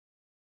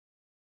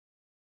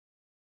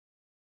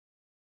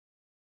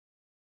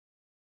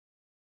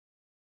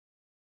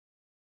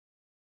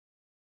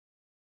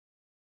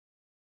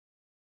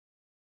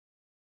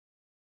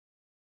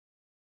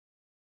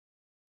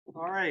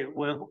All right.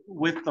 Well,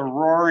 with the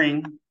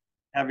roaring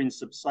having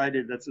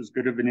subsided, that's as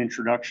good of an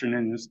introduction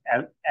and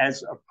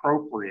as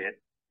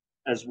appropriate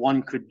as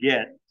one could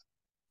get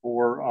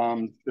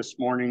for this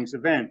morning's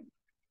event.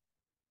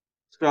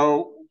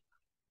 So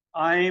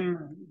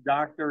I'm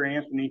Dr.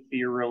 Anthony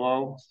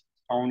Fiorillo,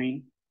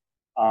 Tony,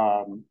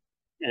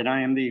 and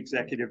I am the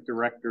executive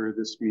director of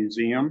this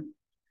museum.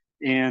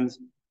 And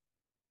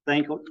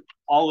thank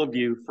all of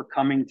you for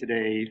coming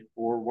today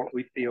for what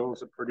we feel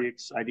is a pretty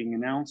exciting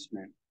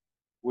announcement,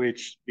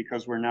 which,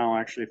 because we're now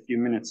actually a few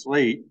minutes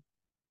late,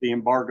 the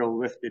embargo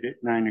lifted at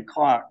 9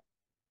 o'clock.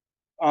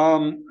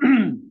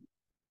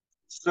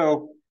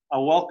 So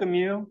I'll welcome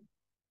you.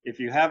 If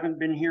you haven't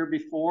been here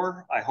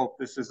before, I hope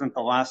this isn't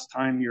the last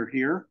time you're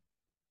here.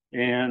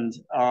 And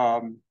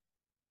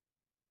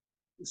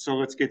so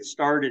let's get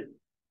started.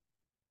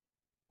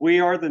 We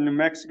are the New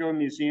Mexico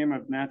Museum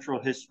of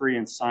Natural History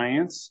and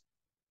Science.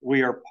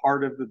 We are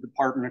part of the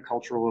Department of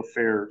Cultural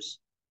Affairs.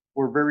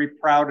 We're very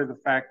proud of the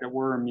fact that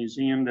we're a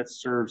museum that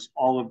serves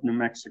all of New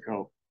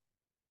Mexico.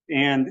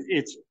 And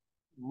it's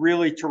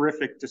really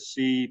terrific to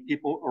see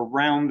people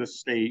around the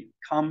state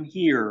come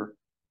here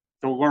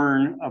to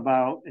learn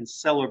about and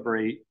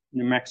celebrate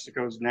New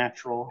Mexico's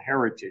natural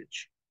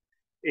heritage.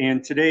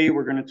 And today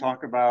we're going to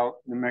talk about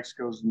New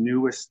Mexico's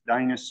newest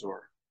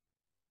dinosaur.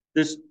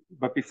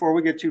 But before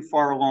we get too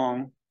far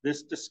along,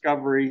 this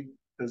discovery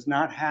does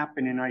not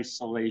happen in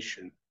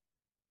isolation.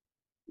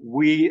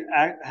 We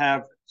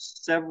have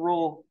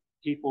several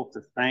people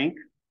to thank.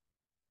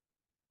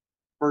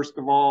 First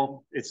of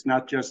all, it's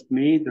not just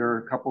me. There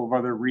are a couple of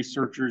other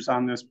researchers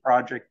on this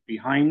project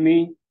behind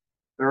me.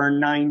 There are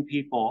 9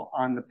 people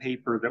on the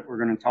paper that we're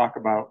going to talk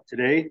about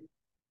today.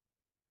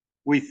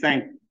 We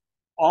thank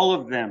all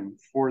of them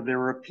for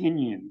their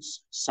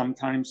opinions,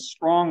 sometimes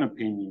strong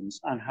opinions,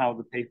 on how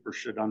the paper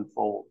should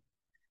unfold.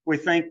 We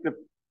thank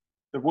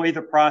the way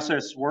the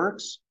process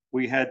works.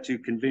 We had to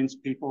convince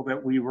people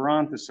that we were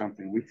onto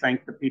something. We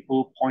thank the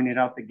people who pointed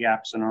out the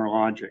gaps in our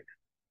logic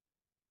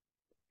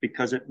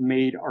because it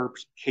made our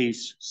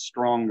case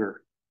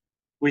stronger.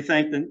 We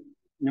thank the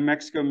New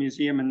Mexico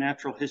Museum and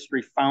Natural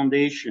History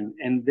Foundation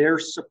and their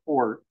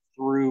support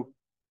through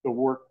the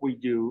work we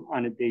do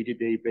on a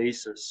day-to-day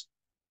basis.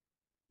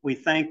 We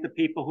thank the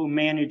people who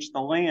manage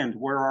the land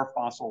where our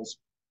fossils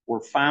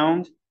were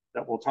found,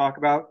 that we'll talk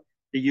about,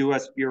 the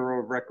U.S.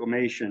 Bureau of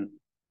Reclamation.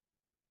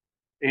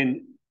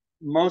 And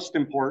most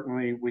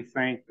importantly, we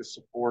thank the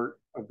support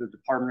of the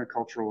Department of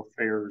Cultural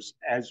Affairs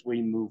as we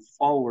move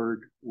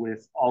forward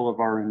with all of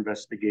our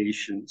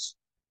investigations.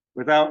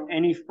 Without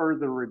any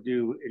further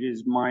ado, it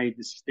is my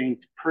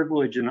distinct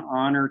privilege and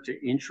honor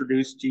to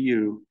introduce to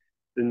you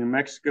the New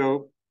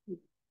Mexico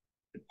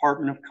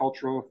Department of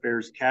Cultural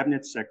Affairs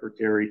Cabinet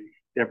Secretary,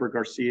 Deborah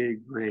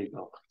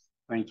Garcia-Griego.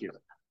 Thank you.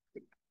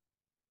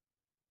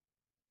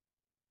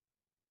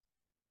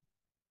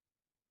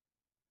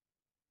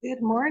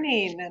 Good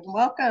morning and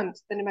welcome to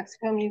the New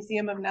Mexico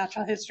Museum of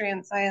Natural History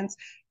and Science.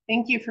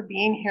 Thank you for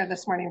being here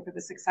this morning for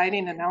this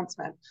exciting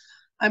announcement.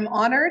 I'm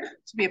honored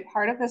to be a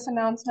part of this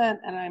announcement,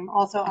 and I'm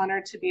also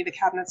honored to be the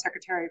Cabinet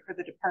Secretary for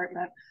the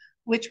department,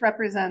 which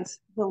represents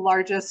the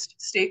largest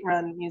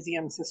state-run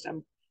museum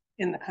system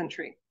in the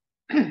country.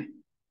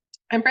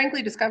 And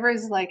frankly,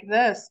 discoveries like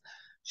this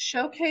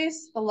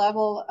showcase the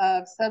level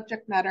of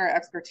subject matter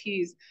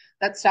expertise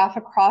that staff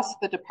across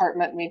the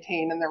department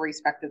maintain in their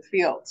respective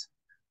fields,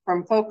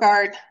 from folk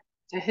art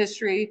to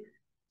history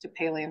to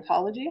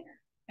paleontology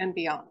and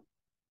beyond.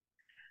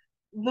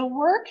 The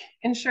work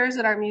ensures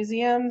that our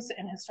museums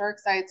and historic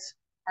sites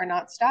are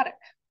not static,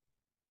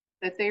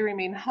 that they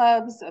remain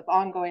hubs of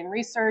ongoing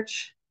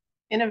research,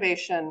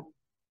 innovation,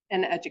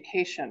 and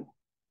education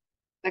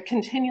that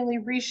continually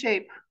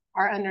reshape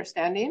our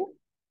understanding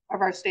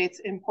of our state's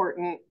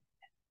important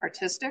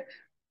artistic,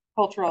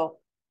 cultural,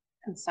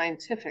 and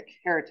scientific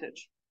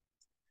heritage.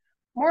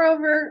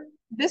 Moreover,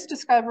 this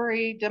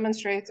discovery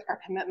demonstrates our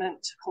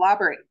commitment to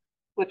collaborate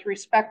with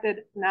respected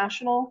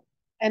national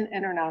and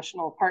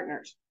international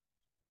partners.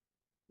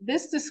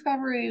 This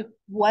discovery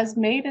was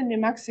made in New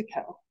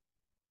Mexico,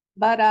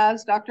 but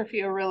as Dr.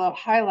 Fiorillo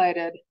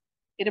highlighted,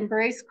 it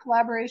embraced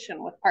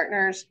collaboration with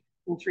partners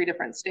in 3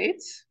 different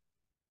states,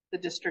 the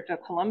District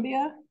of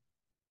Columbia,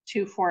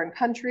 2 foreign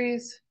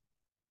countries,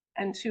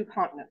 and 2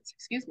 continents,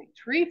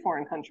 3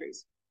 foreign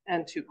countries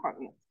and 2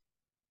 continents.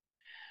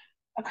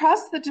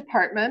 Across the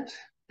department,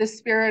 this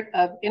spirit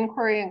of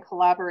inquiry and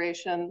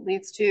collaboration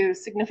leads to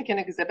significant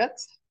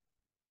exhibits,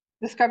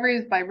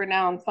 discoveries by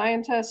renowned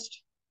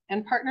scientists,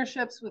 and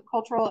partnerships with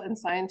cultural and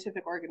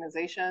scientific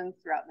organizations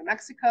throughout New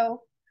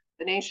Mexico,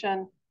 the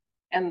nation,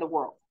 and the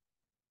world.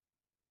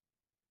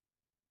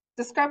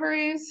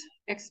 Discoveries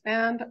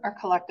expand our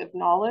collective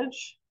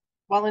knowledge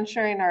while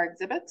ensuring our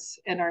exhibits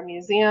and our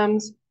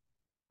museums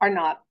are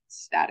not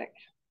static.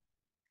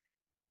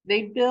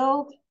 They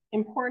build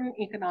important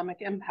economic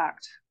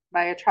impact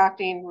by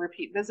attracting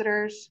repeat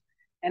visitors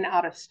and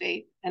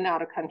out-of-state and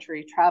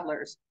out-of-country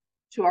travelers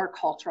to our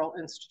cultural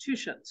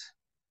institutions.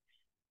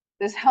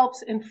 This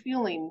helps in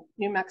fueling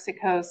New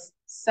Mexico's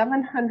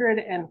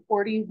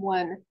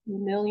 $741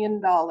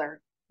 million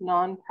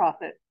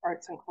nonprofit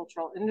arts and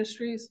cultural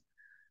industries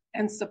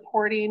and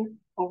supporting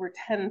over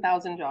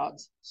 10,000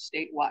 jobs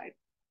statewide.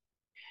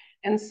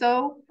 And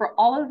so for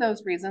all of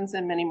those reasons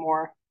and many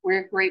more,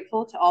 we're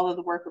grateful to all of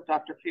the work of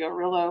Dr.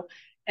 Fiorillo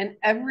and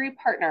every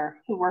partner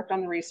who worked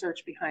on the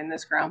research behind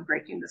this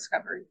groundbreaking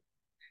discovery.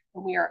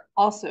 And we are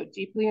also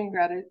deeply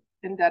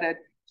indebted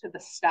to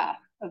the staff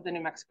of the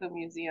New Mexico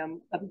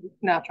Museum of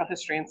Natural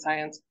History and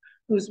Science,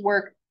 whose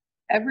work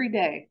every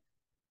day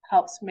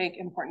helps make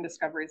important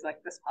discoveries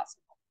like this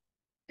possible.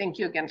 Thank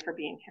you again for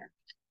being here.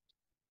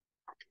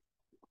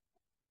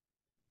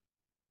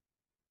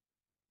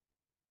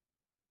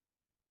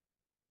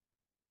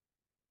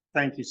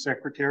 Thank you,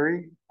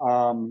 Secretary.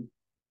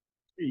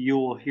 You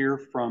will hear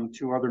from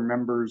two other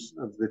members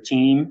of the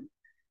team.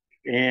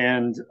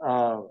 And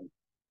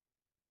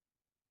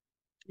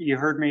you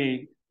heard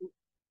me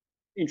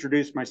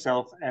introduce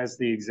myself as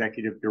the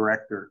executive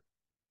director,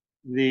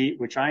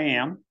 which I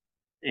am,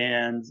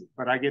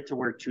 but I get to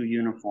wear two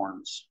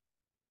uniforms.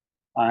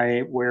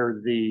 I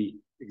wear the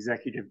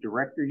executive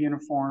director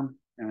uniform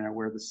and I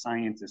wear the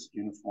scientist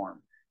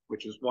uniform,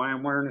 which is why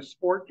I'm wearing a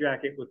sport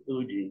jacket with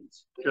blue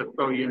jeans, just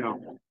so you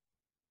know.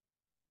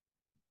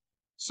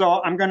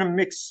 So I'm going to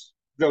mix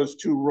those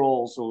two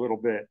roles a little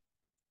bit.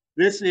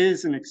 This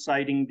is an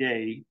exciting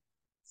day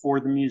for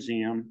the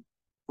museum,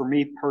 for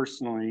me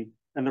personally,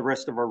 and the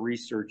rest of our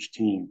research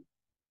team.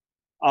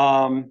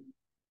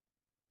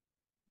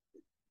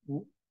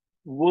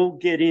 We'll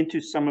get into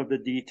some of the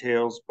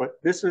details,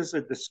 but this is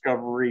a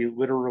discovery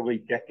literally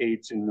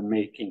decades in the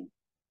making.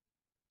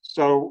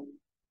 So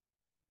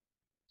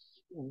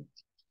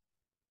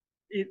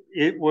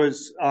it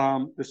was,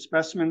 the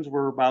specimens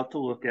we're about to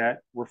look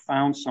at were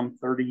found some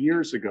 30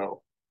 years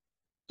ago.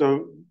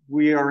 So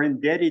we are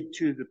indebted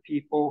to the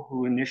people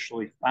who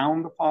initially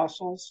found the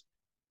fossils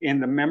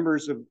and the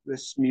members of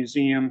this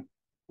museum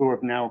who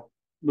have now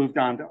moved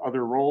on to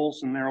other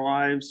roles in their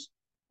lives,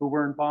 who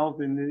were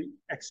involved in the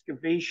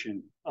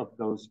excavation of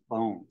those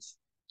bones.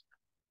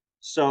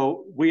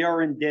 So we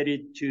are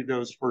indebted to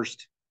the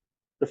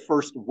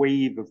first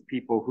wave of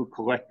people who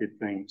collected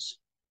things.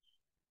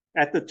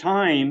 At the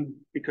time,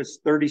 because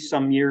 30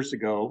 some years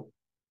ago,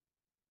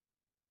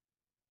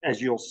 as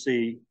you'll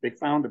see, they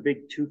found a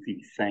big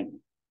toothy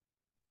thing.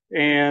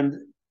 And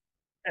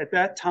at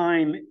that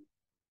time,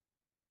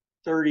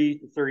 30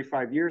 to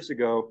 35 years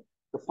ago,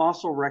 the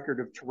fossil record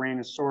of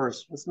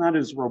Tyrannosaurus was not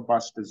as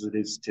robust as it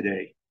is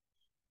today.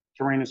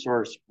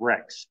 Tyrannosaurus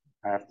rex.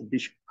 I have to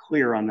be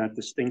clear on that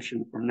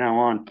distinction from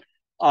now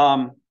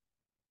on.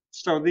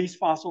 So these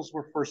fossils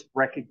were first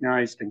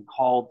recognized and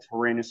called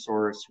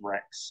Tyrannosaurus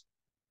rex.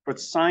 But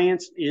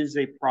science is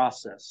a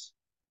process.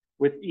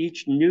 With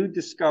each new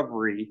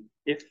discovery,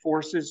 it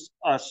forces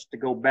us to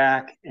go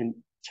back and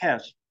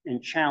test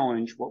and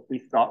challenge what we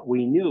thought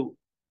we knew.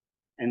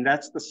 And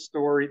that's the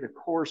story, the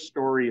core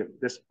story of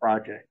this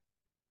project,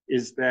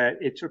 is that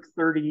it took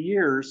 30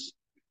 years,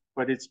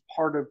 but it's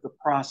part of the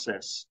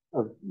process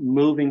of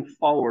moving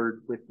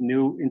forward with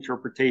new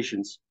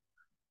interpretations.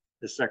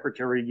 The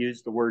Secretary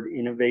used the word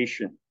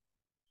innovation.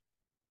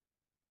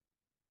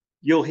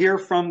 You'll hear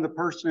from the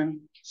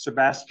person,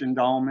 Sebastian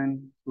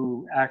Dahlman,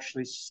 who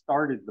actually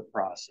started the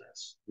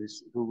process,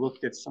 who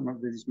looked at some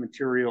of these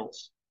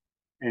materials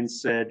and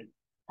said,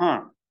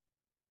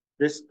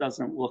 this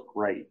doesn't look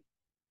right.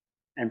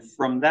 And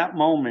from that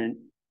moment,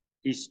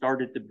 he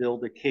started to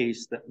build a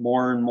case that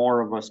more and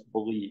more of us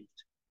believed.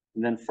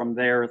 And then from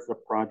there, the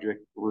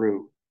project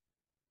grew.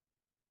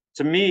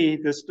 To me,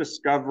 this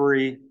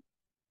discovery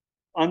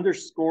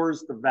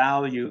underscores the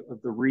value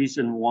of the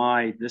reason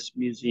why this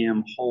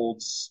museum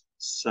holds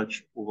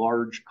such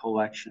large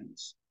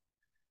collections.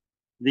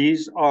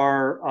 These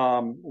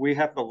are, we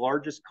have the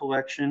largest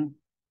collection,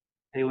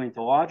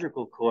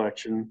 paleontological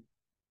collection,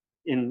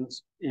 in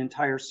the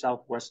entire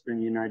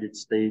southwestern United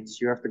States.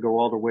 You have to go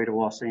all the way to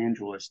Los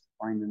Angeles to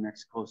find the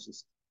next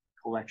closest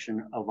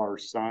collection of our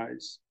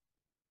size.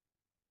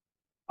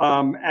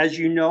 As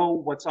you know,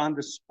 what's on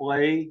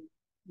display,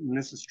 and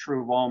this is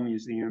true of all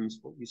museums,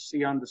 what you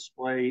see on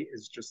display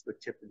is just the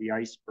tip of the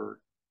iceberg.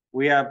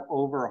 We have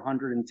over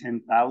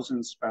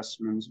 110,000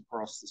 specimens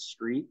across the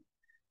street,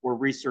 where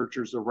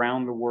researchers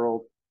around the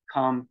world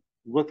come,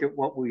 look at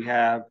what we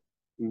have,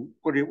 and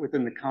put it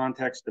within the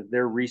context of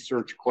their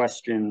research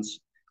questions,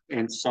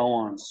 and so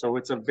on. So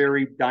it's a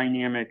very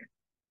dynamic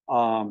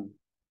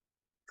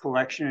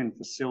collection and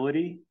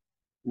facility.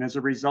 And as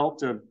a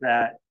result of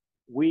that,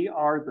 we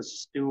are the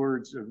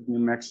stewards of New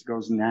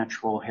Mexico's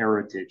natural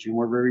heritage, and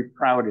we're very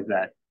proud of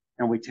that,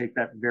 and we take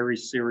that very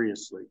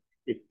seriously.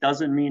 It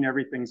doesn't mean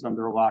everything's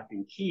under lock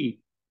and key,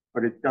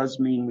 but it does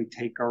mean we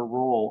take our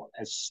role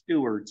as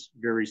stewards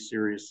very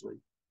seriously.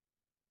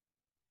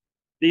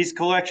 These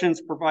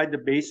collections provide the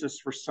basis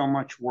for so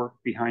much work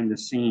behind the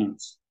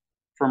scenes,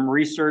 from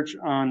research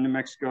on New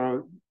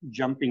Mexico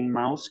jumping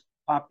mouse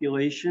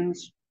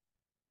populations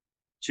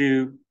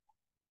to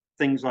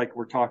things like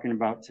we're talking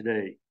about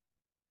today.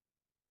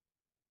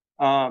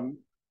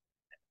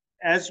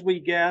 as we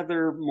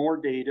gather more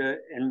data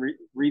and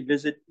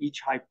revisit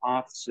each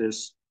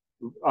hypothesis,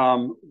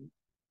 um,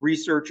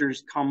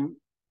 researchers come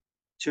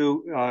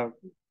to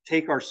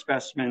take our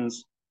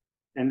specimens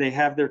and they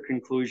have their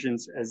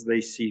conclusions as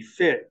they see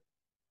fit.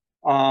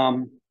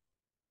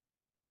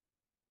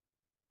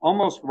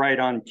 Almost right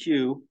on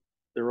cue,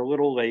 they're a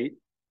little late.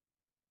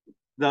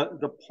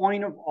 The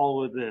point of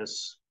all of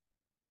this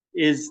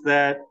is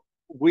that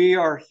we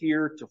are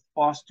here to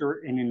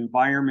foster an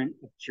environment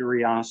of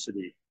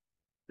curiosity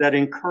that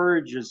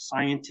encourages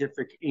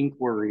scientific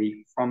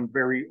inquiry from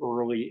very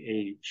early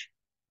age.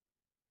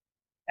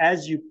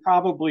 As you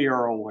probably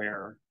are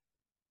aware,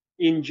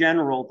 in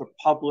general, the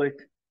public,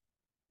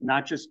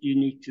 not just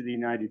unique to the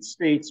United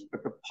States,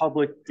 but the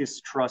public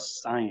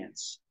distrusts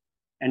science.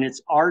 And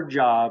it's our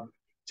job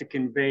to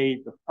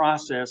convey the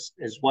process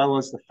as well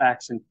as the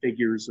facts and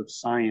figures of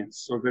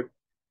science so that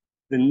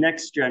the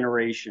next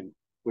generation,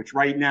 which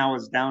right now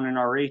is down in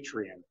our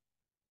atrium,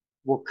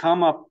 will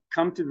come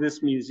to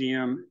this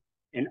museum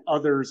and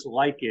others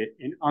like it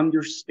and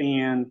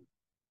understand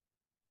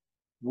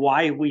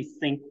why we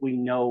think we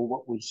know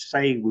what we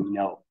say we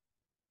know.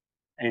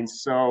 And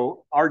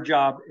so our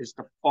job is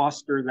to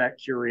foster that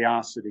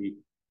curiosity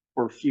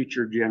for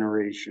future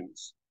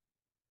generations.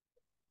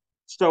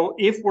 So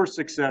if we're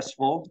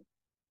successful,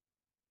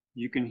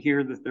 you can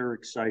hear that they're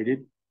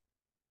excited,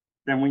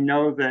 then we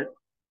know that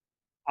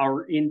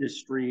our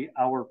industry,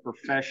 our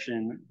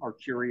profession, our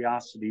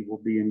curiosity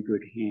will be in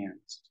good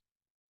hands.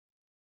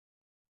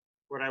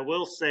 What I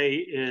will say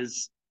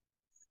is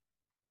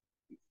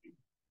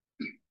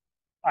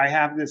I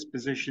have this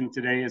position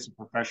today as a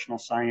professional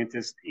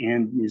scientist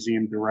and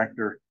museum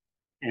director,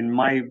 and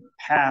my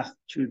path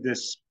to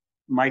this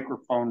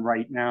microphone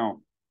right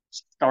now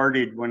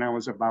started when I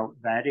was about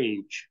that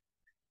age.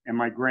 And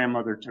my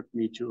grandmother took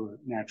me to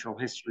a natural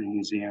history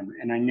museum,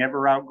 and I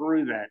never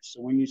outgrew that.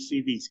 So when you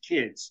see these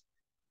kids,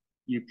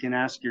 you can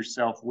ask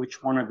yourself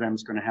which one of them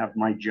is going to have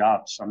my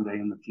job someday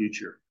in the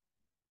future.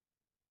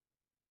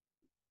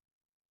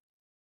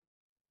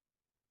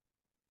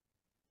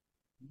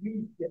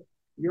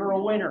 You're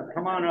a winner.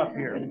 Come on up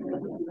here.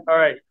 All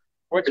right.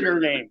 What's your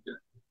name?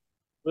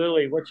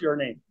 Lily, what's your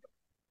name?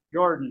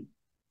 Jordan.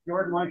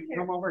 Jordan, why don't you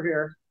come over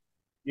here?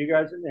 You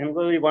guys, and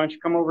Lily, why don't you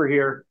come over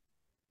here?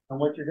 And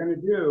what you're going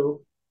to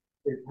do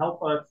is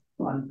help us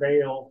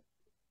unveil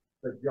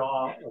the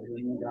jaw of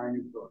the new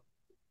dinosaur.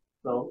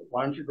 So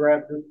why don't you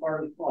grab this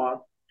part of the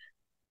cloth?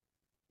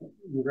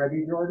 You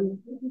ready,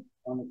 Jordan?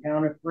 On the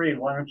count of three,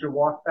 why don't you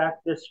walk back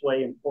this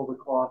way and pull the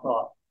cloth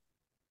off?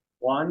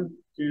 1,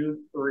 2,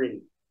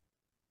 3.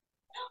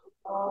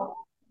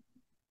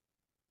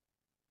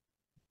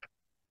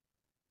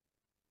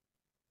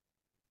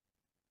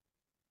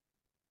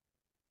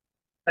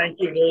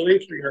 Thank you,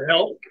 Lily, for your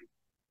help.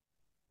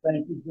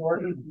 Thank you,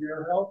 Jordan, for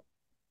your help.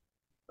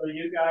 So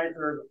you guys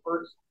are the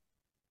first,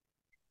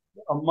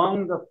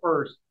 among the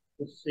first,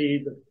 to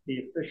see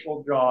the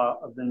official jaw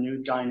of the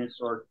new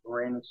dinosaur,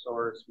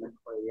 Tyrannosaurus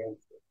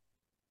macraensis.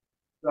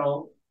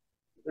 So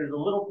there's a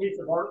little piece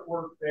of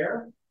artwork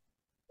there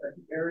that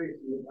Barry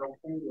is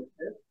helping with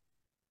this.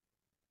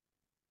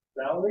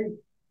 Sally,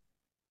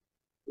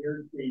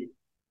 here's the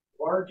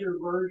larger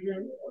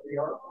version of the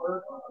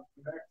artwork of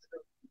Mexico.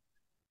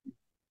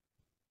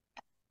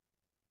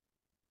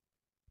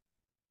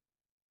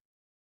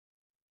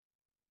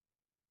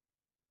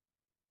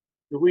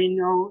 Do we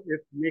know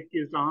if Nick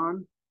is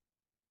on?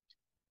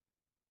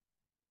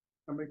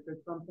 Somebody said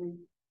something?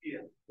 Yeah.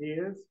 He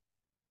is?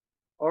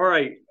 All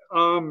right.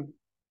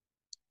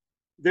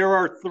 There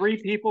are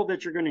 3 people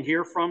that you're going to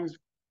hear from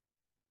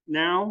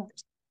now.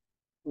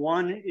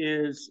 One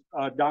is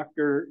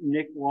Dr.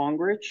 Nick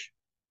Longrich,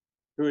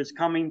 who is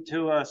coming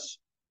to us.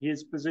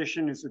 His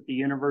position is at the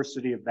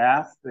University of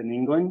Bath in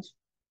England.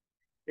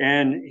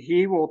 And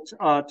he will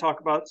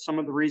talk about some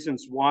of the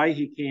reasons why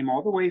he came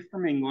all the way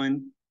from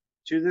England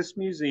to this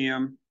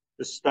museum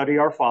to study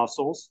our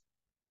fossils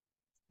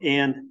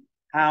and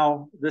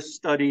how this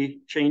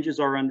study changes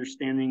our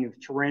understanding of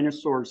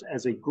tyrannosaurs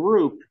as a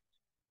group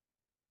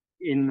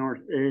in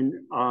North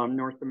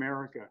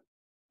America.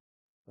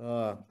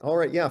 All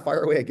right, yeah,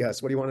 fire away, I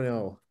guess. What do you want to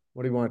know?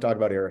 What do you want to talk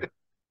about here?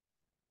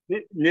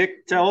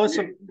 Nick, tell us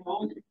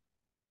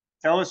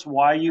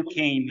why you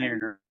came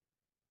here.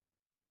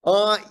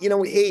 You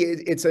know, hey,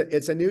 it's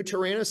a new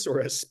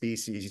Tyrannosaurus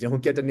species. You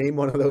don't get to name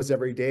one of those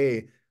every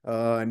day.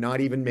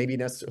 Not even maybe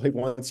necessarily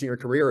once in your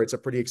career. It's a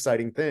pretty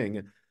exciting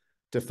thing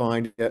to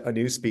find a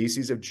new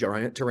species of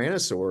giant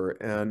tyrannosaur.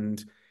 And,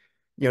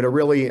 you know, to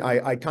really,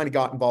 I kind of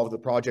got involved with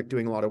the project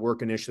doing a lot of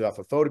work initially off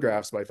of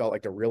photographs, but I felt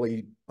like to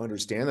really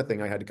understand the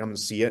thing, I had to come and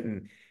see it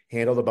and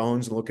handle the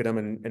bones and look at them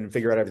and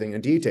figure out everything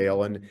in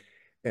detail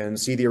and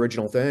see the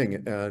original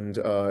thing. And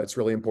it's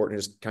really important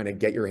to just kind of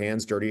get your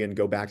hands dirty and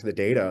go back to the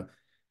data.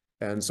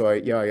 And so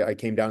I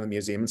came down to the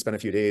museum and spent a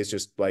few days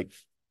just like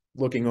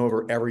looking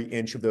over every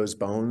inch of those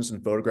bones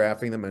and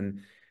photographing them and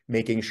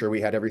making sure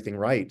we had everything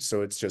right.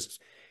 So it's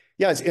just,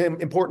 yeah, it's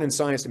important in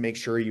science to make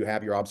sure you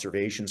have your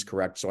observations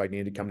correct. So I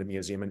needed to come to the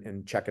museum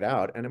and check it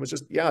out. And it was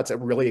just, yeah, it's a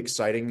really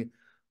exciting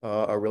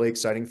a really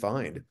exciting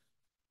find.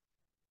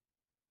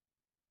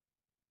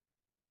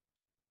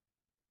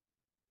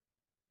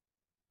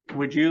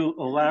 Would you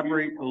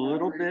elaborate a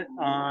little bit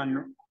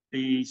on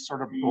the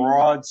sort of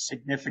broad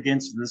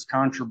significance of this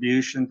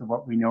contribution to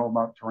what we know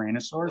about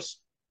Tyrannosaurus?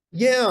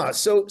 Yeah,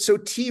 so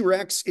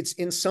T-Rex, it's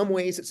in some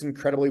ways it's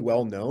incredibly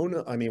well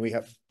known. I mean, we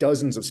have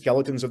dozens of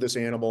skeletons of this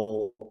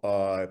animal,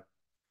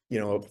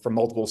 from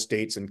multiple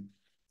states, and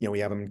we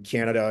have them in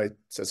Canada,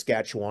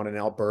 Saskatchewan, and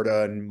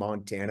Alberta, and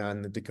Montana,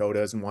 and the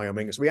Dakotas, and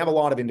Wyoming. So we have a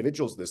lot of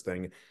individuals of this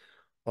thing,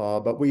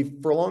 but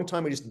for a long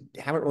time we just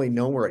haven't really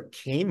known where it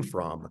came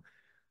from.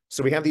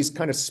 So we have these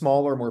kind of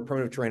smaller, more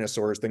primitive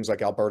Tyrannosaurs, things like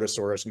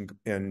Albertosaurus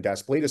and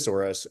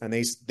Daspletosaurus, and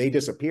they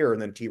disappear,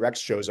 and then T-Rex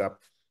shows up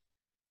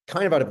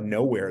kind of out of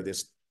nowhere,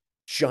 this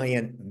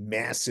giant,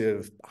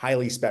 massive,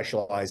 highly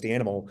specialized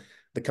animal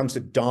that comes to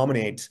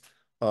dominate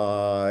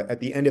at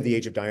the end of the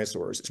age of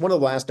dinosaurs. It's one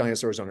of the last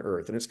dinosaurs on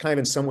Earth, and it's kind of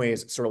in some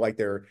ways it's sort of like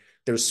their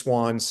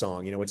swan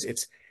song.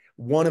 It's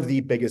one of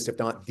the biggest, if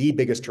not the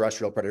biggest,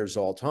 terrestrial predators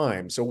of all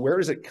time. So where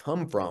does it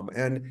come from?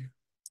 And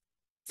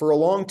for a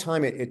long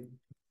time,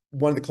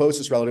 one of the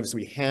closest relatives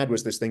we had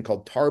was this thing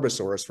called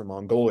Tarbosaurus from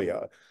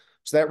Mongolia.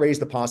 So that raised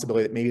the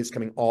possibility that maybe it's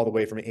coming all the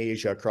way from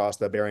Asia across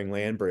the Bering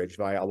Land Bridge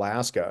via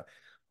Alaska.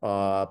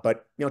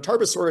 But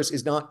Tarbosaurus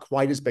is not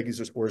quite as big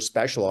as or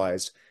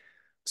specialized.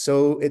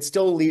 So it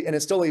still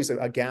leaves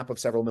a gap of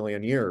several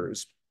million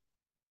years.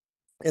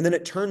 And then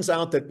it turns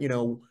out that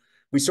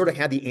we sort of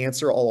had the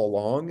answer all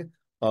along.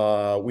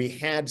 We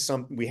had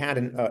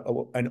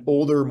an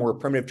older, more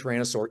primitive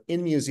tyrannosaur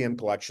in museum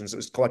collections that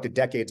was collected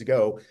decades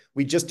ago.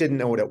 We just didn't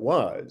know what it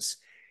was.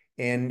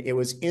 And it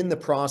was in the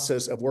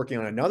process of working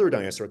on another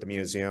dinosaur at the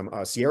museum,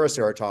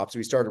 Sierraceratops.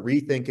 We started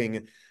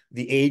rethinking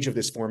the age of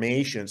this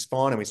formation, its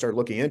fauna, and we started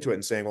looking into it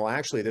and saying, well,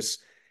 actually,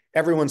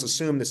 everyone's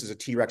assumed this is a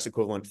T-Rex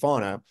equivalent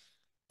fauna,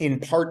 in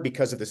part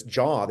because of this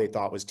jaw they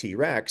thought was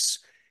T-Rex.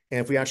 And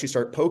if we actually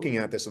start poking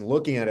at this and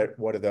looking at it,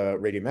 what do the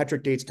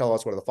radiometric dates tell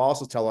us? What do the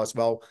fossils tell us?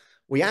 Well,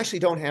 we actually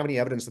don't have any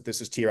evidence that this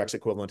is T-Rex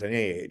equivalent in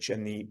age,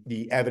 and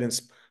the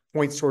evidence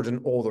points towards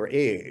an older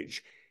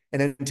age. And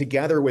then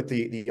together with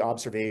the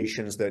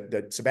observations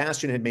that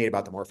Sebastian had made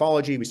about the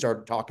morphology, we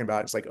started talking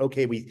about, it's like,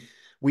 okay,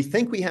 we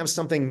think we have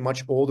something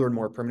much older and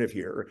more primitive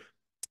here.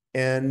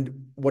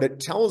 And what it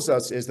tells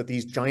us is that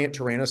these giant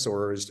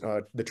tyrannosaurs,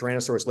 the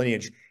Tyrannosaurus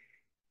lineage,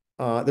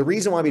 the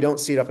reason why we don't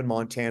see it up in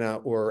Montana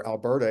or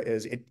Alberta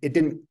is it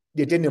didn't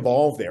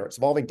evolve there. It's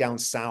evolving down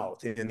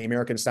south in the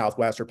American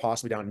Southwest, or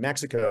possibly down in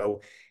Mexico,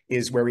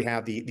 is where we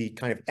have the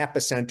kind of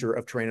epicenter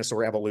of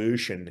Tyrannosaur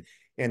evolution.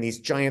 And these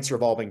giants are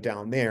evolving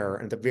down there.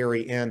 And at the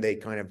very end, they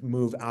kind of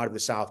move out of the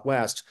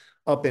Southwest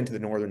up into the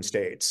northern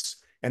states.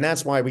 And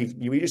that's why we've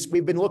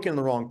been looking in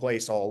the wrong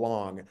place all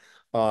along.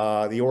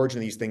 The origin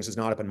of these things is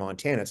not up in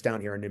Montana. It's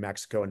down here in New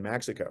Mexico and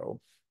Mexico.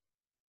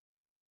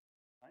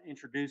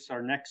 Introduce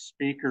our next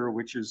speaker,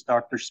 which is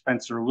Dr.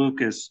 Spencer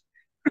Lucas,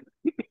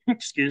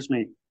 excuse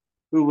me,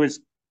 who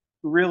was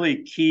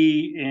really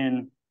key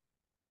in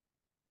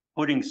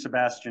putting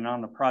Sebastian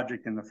on the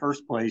project in the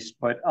first place,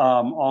 but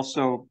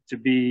also to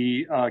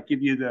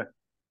give you the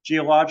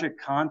geologic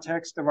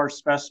context of our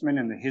specimen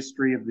and the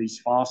history of these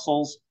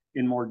fossils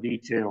in more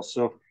detail.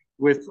 So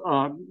with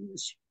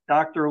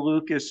Dr.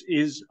 Lucas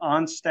is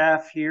on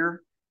staff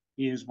here.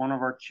 He is one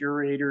of our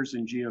curators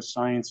in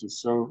geosciences.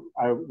 So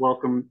I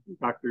welcome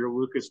Dr.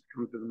 Lucas to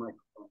come to the microphone.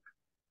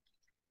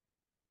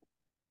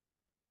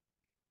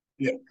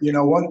 Yeah,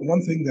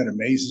 one thing that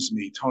amazes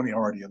me, Tony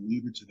already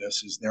alluded to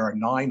this, is there are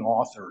 9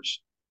 authors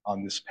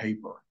on this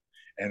paper.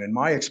 And in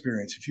my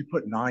experience, if you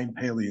put 9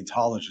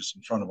 paleontologists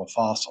in front of a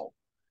fossil,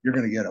 you're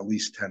going to get at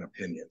least 10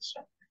 opinions.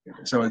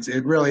 So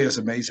it really is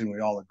amazing we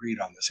all agreed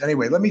on this.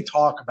 Anyway, let me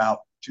talk about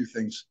 2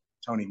 things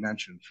Tony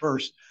mentioned.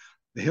 First,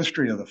 the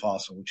history of the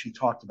fossil, which he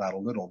talked about a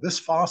little. This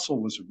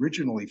fossil was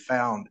originally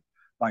found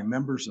by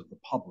members of the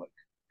public.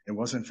 It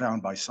wasn't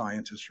found by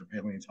scientists or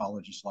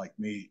paleontologists like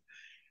me.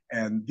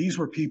 And these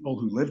were people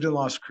who lived in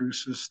Las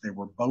Cruces. They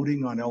were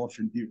boating on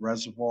Elephant Butte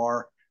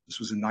Reservoir. This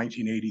was in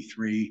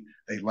 1983.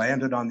 They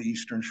landed on the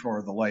eastern shore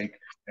of the lake,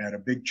 and a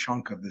big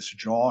chunk of this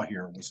jaw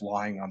here was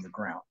lying on the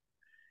ground.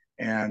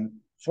 And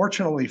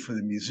fortunately for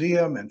the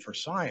museum and for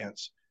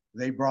science,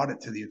 they brought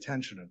it to the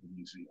attention of the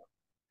museum.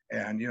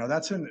 And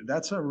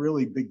that's a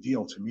really big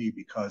deal to me,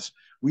 because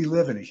we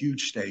live in a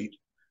huge state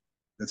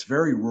that's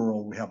very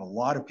rural. We have a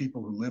lot of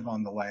people who live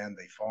on the land.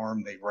 They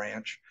farm, they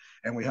ranch,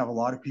 and we have a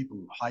lot of people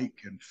who hike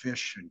and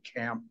fish and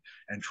camp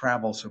and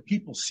travel. So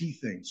people see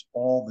things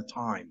all the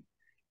time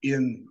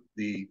in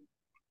the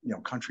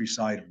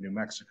countryside of New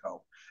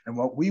Mexico. And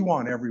what we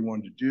want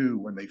everyone to do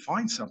when they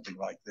find something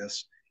like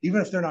this,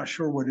 even if they're not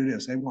sure what it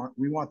is,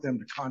 we want them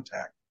to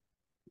contact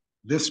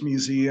this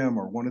museum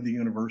or one of the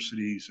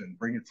universities and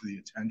bring it to the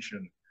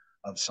attention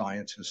of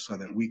scientists so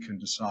that we can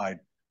decide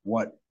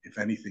what, if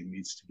anything,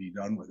 needs to be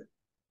done with it.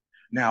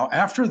 Now,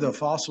 after the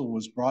fossil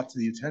was brought to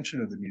the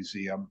attention of the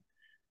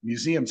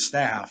museum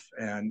staff,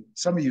 and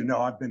some of you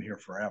know I've been here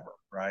forever,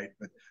 right?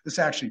 But this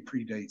actually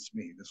predates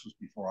me. This was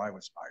before I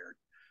was hired.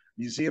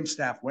 Museum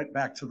staff went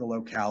back to the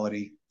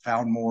locality,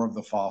 found more of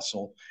the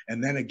fossil,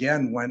 and then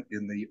again went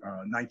in the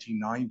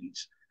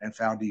 1990s and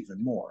found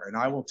even more. And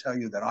I will tell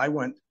you that I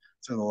went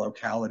to the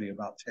locality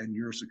about 10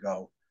 years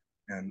ago,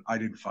 and I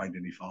didn't find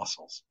any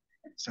fossils.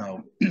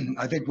 So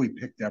I think we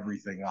picked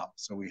everything up,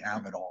 so we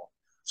have it all.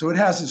 So it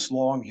has this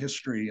long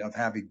history of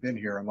having been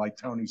here. And like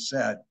Tony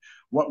said,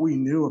 what we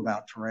knew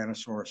about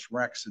Tyrannosaurus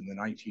rex in the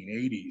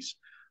 1980s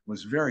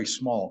was very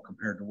small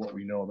compared to what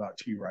we know about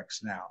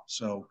T-Rex now.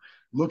 So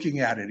looking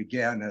at it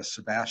again, as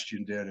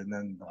Sebastian did, and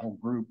then the whole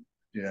group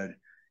did,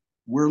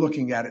 we're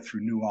looking at it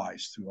through new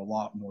eyes, through a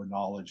lot more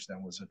knowledge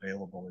than was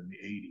available in the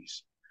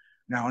 80s.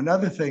 Now,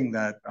 another thing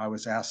that I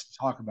was asked to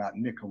talk about,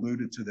 and Nick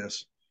alluded to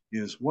this,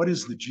 is what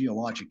is the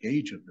geologic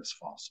age of this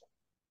fossil?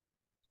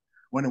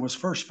 When it was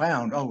first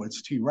found, oh,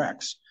 it's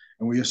T-Rex,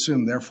 and we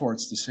assume, therefore,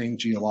 it's the same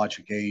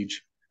geologic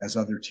age as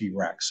other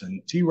T-Rex.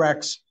 And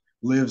T-Rex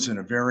lives in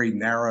a very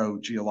narrow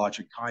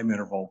geologic time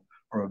interval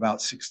from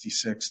about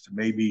 66 to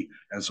maybe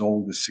as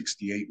old as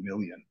 68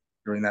 million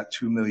during that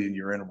 2 million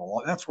year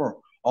interval. That's where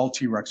all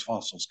T-Rex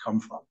fossils come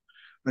from.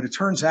 But it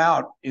turns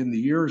out in the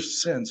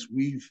years since,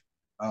 we've,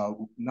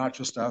 not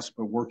just us,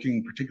 but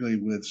working particularly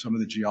with some of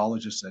the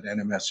geologists at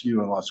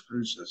NMSU and Las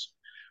Cruces,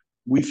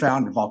 we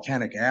found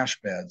volcanic ash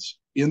beds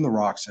in the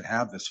rocks that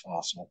have this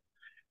fossil,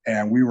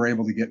 and we were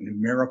able to get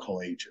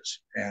numerical ages.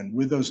 And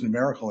with those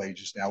numerical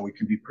ages now, we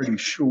can be pretty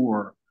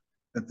sure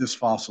that this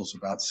fossil is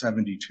about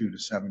 72 to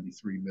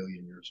 73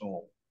 million years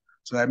old.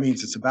 So that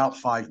means it's about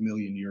 5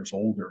 million years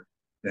older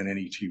than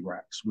any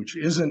T-Rex, which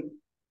isn't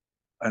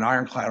an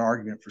ironclad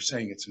argument for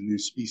saying it's a new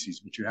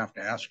species, but you have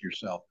to ask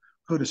yourself,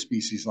 could a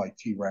species like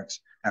T-Rex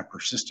have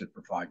persisted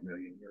for 5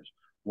 million years?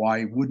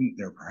 Why wouldn't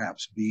there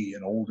perhaps be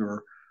an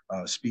older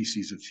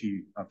species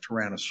of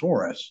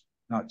Tyrannosaurus,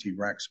 not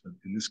T-Rex, but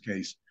in this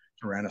case,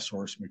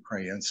 Tyrannosaurus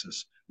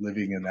macraensis,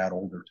 living in that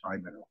older time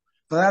interval?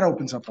 So that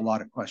opens up a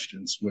lot of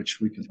questions, which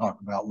we can talk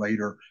about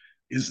later.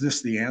 Is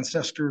this the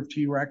ancestor of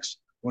T-Rex?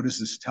 What is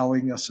this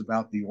telling us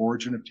about the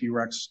origin of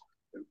T-Rex?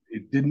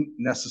 It didn't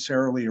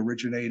necessarily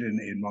originate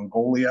in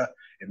Mongolia.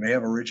 It may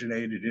have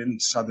originated in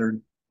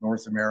southern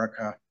North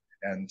America.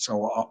 And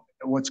so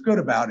what's good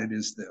about it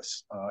is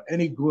this.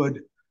 Any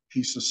good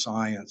piece of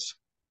science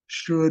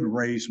should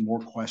raise more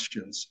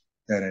questions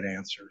than it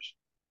answers.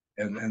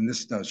 And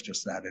this does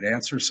just that. It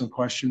answers some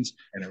questions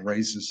and it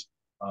raises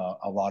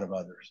a lot of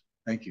others.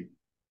 Thank you.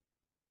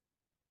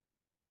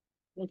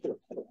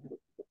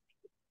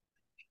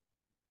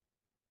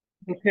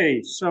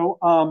 Okay, so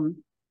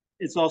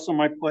it's also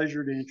my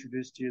pleasure to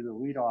introduce to you the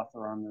lead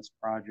author on this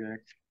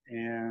project.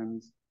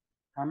 And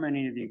how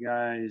many of you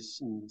guys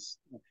in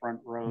the front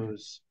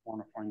rows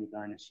want to find a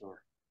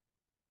dinosaur?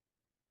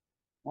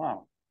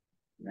 Wow,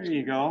 there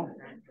you go.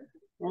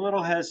 A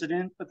little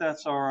hesitant, but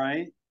that's all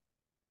right.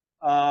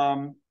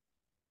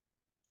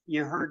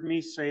 You heard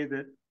me say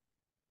that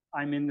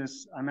I'm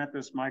at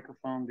this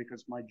microphone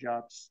because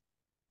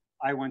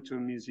I went to a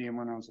museum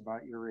when I was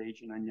about your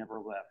age and I never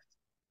left.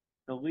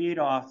 The lead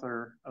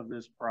author of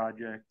this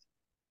project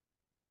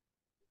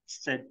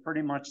said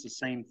pretty much the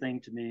same thing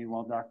to me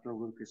while Dr.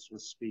 Lucas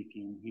was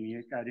speaking. He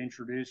got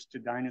introduced to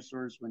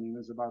dinosaurs when he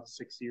was about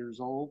 6 years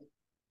old,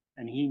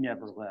 and he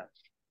never left.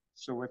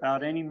 So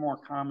without any more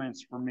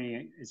comments from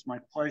me, it's my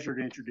pleasure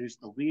to introduce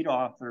the lead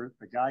author,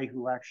 the guy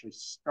who actually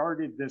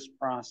started this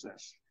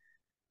process,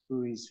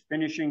 who is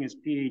finishing his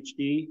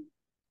PhD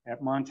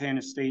at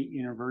Montana State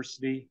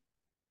University.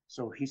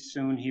 So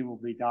he will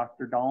be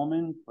Dr.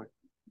 Dahlman, but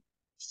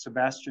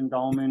Sebastian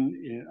Dahlman,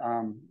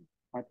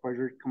 my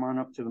pleasure to come on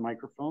up to the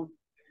microphone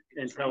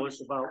and tell us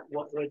about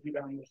what led you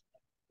down this.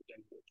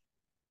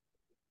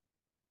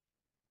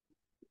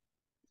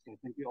 Okay,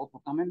 thank you all for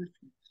coming.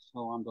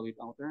 So I'm the lead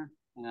author,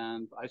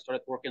 and I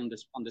started working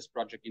on this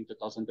project in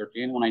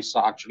 2013 when I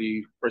saw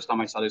first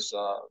time I saw this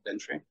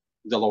dentary,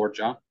 the lower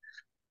jaw.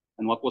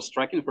 And what was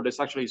striking for this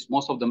actually is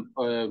most of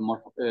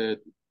the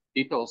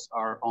details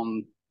are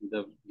on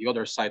the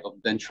other side of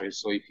dentary.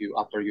 So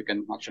after you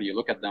can actually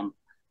look at them.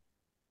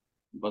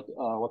 But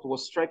what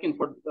was striking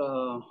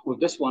with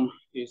this one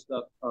is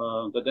that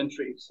the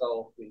dentary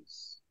itself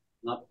is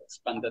not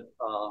expanded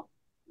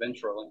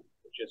ventrally,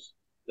 which is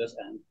this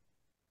end.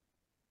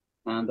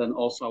 And then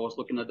also I was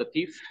looking at the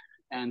teeth,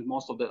 and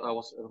most of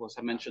as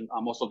I mentioned,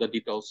 most of the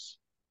details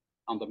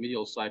on the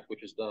medial side,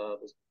 which is the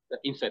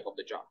inside of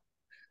the jaw.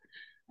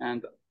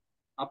 And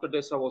after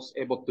this, I was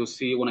able to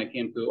see when I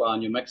came to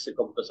New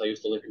Mexico, because I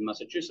used to live in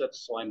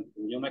Massachusetts, so I'm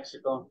in New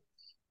Mexico.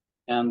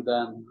 And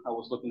then I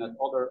was looking at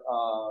other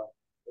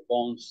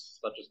bones,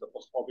 such as the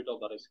postorbital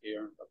that is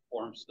here, that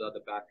forms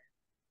the back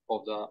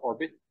of the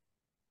orbit.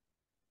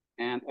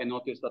 And I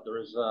noticed that there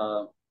is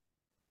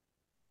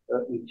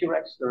in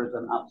T-Rex, there is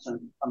an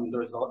absent,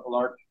 there is a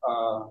large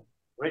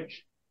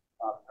ridge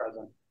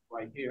present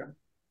right here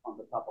on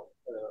the top of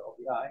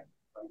the eye,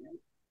 right here.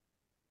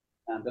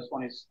 And this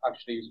one is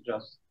actually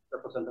just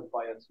represented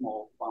by a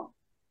small bump.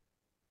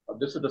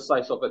 This is the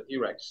size of a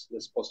T-Rex,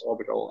 this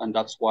postorbital, and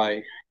that's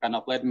why kind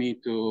of led me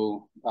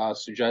to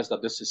suggest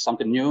that this is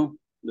something new.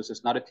 This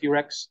is not a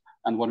T-Rex.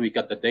 And when we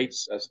got the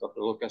dates, as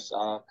Dr. Lucas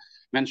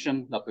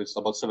mentioned, that was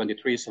about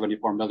 73,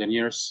 74 million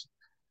years.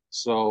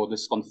 So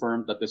this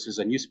confirmed that this is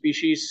a new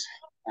species,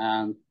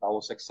 and I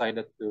was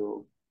excited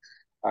to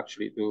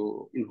actually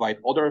invite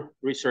other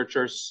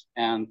researchers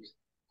and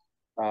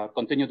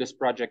continue this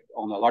project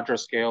on a larger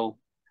scale.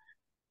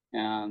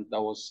 And that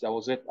was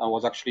it. I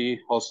was actually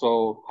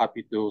also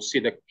happy to see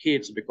the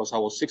kids because I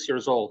was 6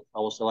 years old. I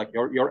was like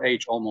your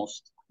age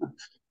almost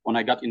when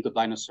I got into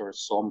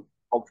dinosaurs. So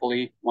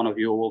hopefully one of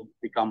you will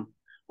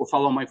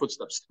follow my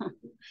footsteps.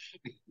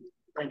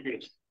 Thank you.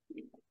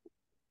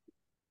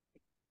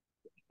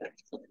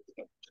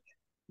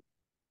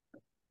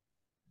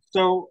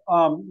 So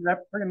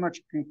that pretty much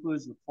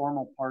concludes the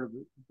formal part of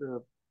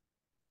the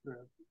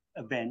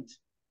event.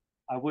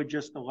 I would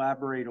just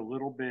elaborate a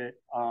little bit.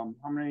 How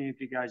many of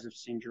you guys have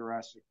seen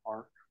Jurassic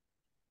Park?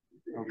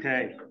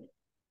 Okay.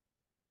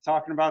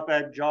 Talking about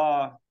that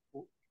jaw,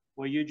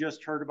 well, you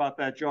just heard about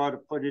that jaw. To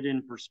put it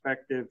in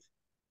perspective,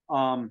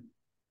 Tyrannosaurus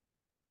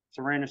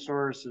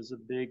is a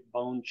big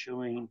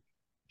bone-chewing,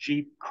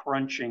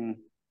 jeep-crunching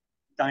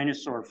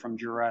dinosaur from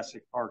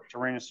Jurassic Park,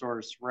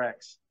 Tyrannosaurus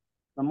rex.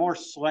 The more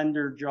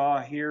slender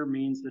jaw here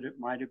means that it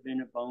might have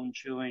been a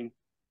bone-chewing,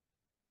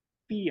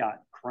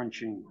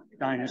 fiat-crunching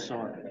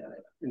dinosaur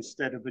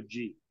instead of a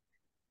jeep.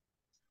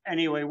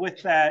 Anyway,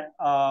 with that,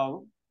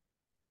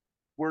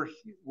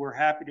 we're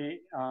happy to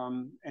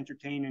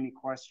entertain any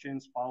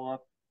questions, follow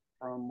up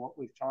from what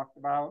we've talked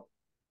about,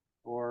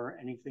 or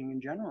anything in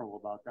general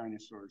about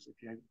dinosaurs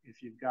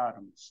if you've got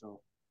them.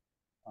 So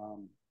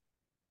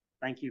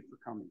thank you for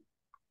coming.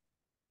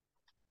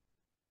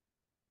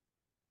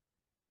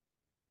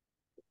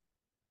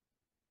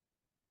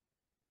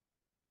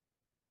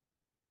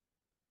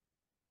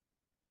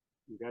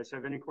 You guys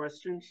have any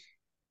questions?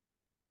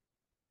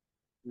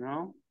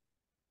 No?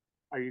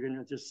 Are you going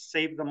to just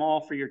save them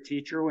all for your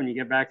teacher when you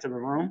get back to the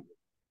room?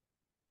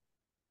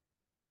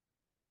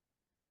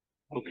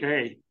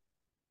 Okay.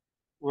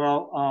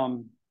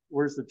 Well,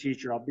 where's the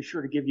teacher? I'll be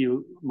sure to give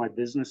you my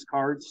business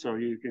card so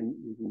you can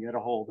get a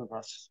hold of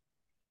us.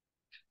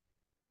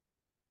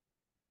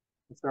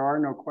 If there are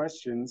no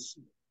questions,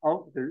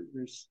 oh,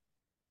 there's.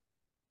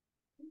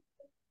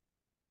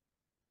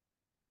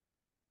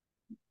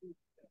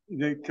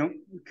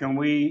 Can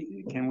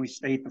we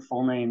state the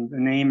full name? The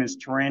name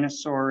is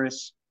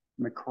Tyrannosaurus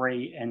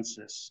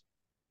macraeensis.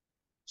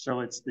 So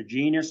it's the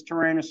genus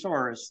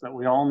Tyrannosaurus that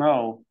we all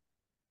know,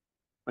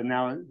 but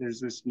now there's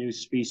this new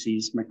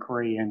species,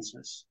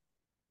 macraeensis.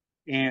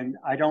 And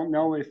I don't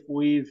know if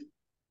we've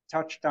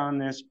touched on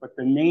this, but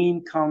the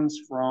name comes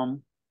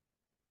from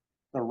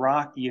the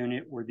rock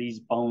unit where these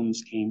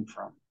bones came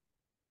from.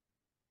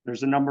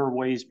 There's a number of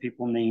ways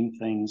people name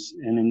things,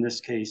 and in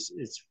this case,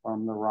 it's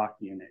from the rock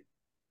unit.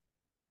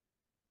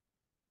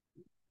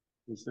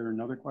 Is there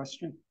another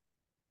question?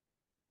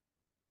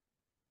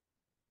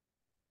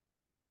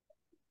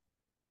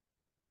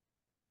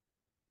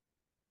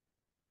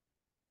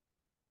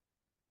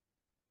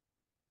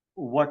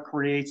 What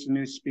creates a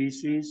new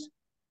species?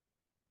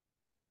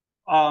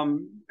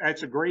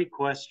 That's a great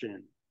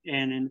question.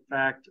 And in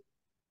fact,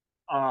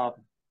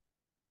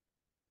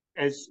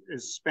 as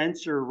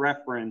Spencer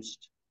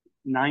referenced,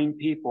 9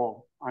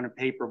 people on a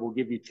paper will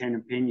give you 10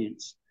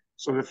 opinions.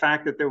 So the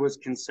fact that there was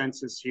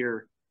consensus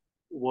here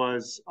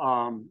was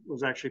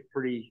actually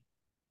pretty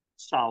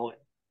solid.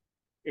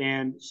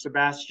 And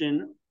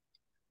Sebastian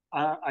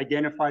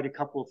identified a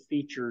couple of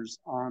features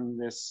on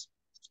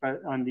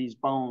these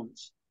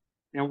bones.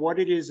 And what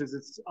it is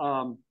it's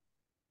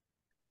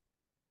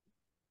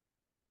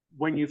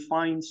when you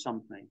find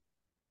something,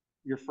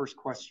 your first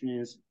question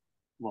is,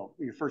 well,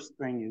 your first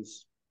thing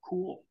is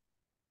cool.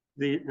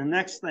 The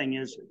next thing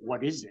is,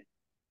 what is it?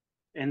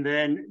 And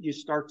then you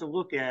start to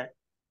look at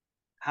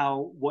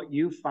how what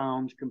you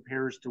found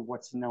compares to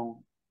what's known.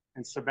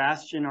 And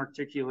Sebastian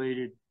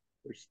articulated,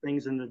 there's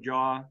things in the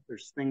jaw,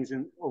 there's things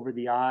over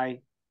the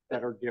eye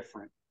that are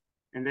different.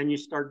 And then you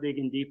start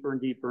digging deeper and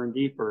deeper and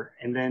deeper.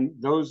 And then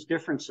those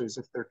differences,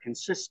 if they're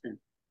consistent,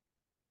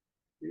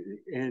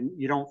 and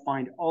you don't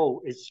find,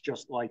 oh, it's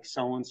just like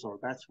so-and-so,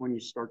 that's when you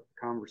start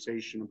the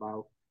conversation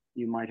about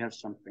you might have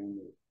something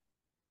new.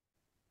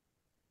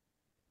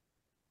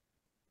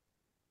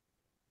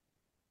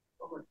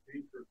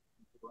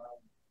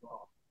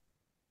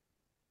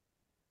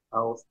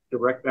 I'll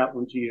direct that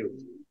one to you.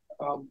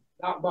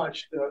 Not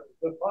much.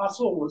 The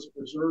fossil was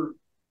preserved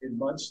in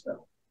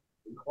mudstone,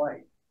 in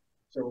clay.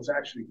 So it was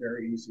actually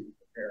very easy to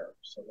prepare.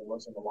 So there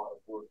wasn't a lot of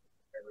work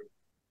preparing.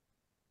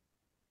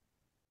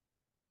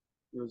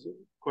 There's a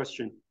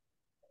question.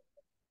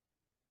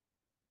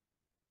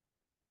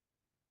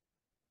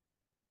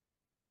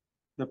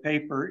 The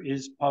paper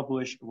is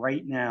published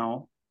right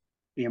now.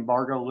 The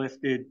embargo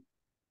lifted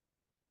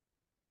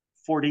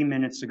 40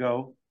 minutes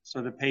ago. So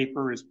the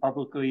paper is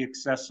publicly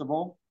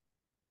accessible.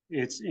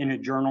 It's in a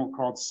journal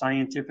called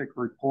Scientific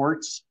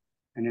Reports,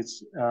 and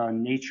it's a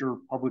Nature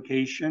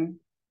publication,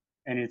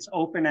 and it's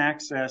open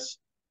access,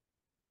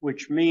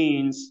 which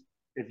means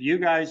If you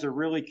guys are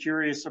really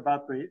curious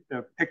about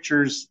the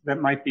pictures that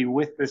might be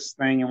with this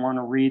thing and want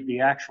to read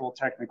the actual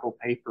technical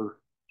paper,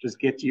 just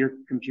get to your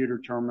computer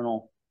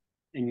terminal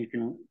and you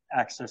can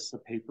access the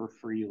paper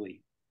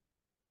freely.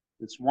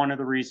 It's one of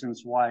the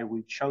reasons why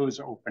we chose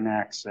open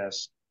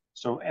access,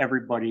 so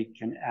everybody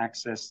can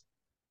access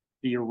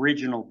the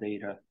original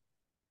data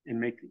and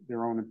make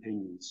their own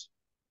opinions.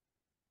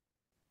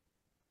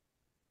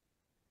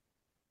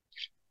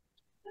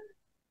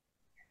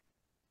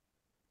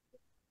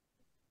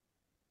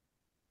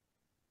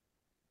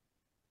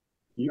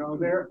 You know,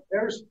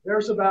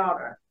 there's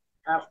about a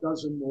half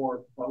dozen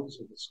more bones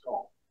of the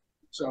skull.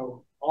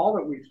 So all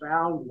that we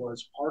found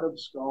was part of the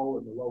skull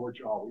and the lower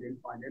jaw. We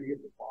didn't find any of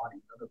the body,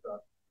 none of the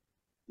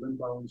limb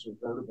bones or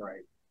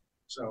vertebrae.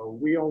 So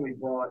we only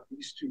brought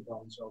these two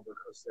bones over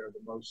because they're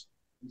the most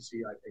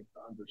easy, I think, to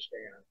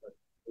understand. But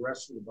the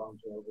rest of the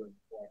bones are over in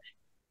the collection.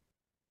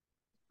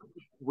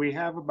 We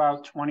have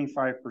about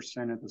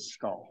 25% of the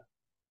skull,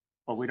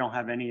 but we don't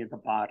have any of the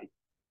body.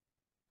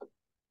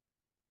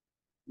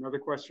 Another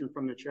question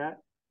from the chat?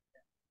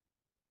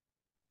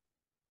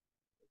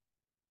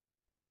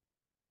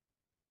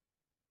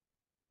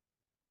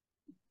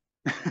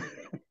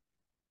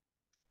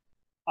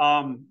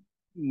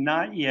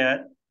 Not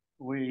yet.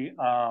 We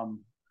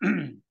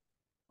we're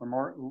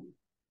more,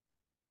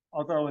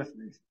 although if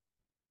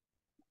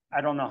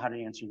I don't know how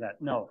to answer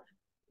that. No.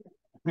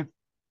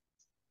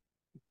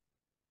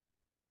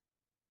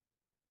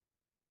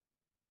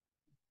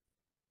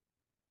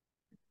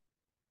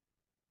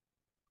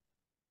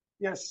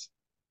 Yes.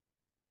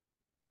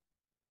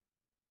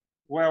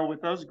 Well,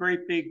 with those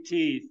great big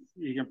teeth,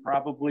 you can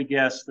probably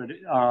guess that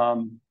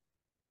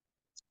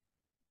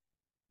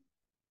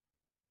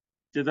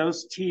do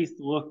those teeth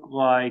look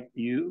like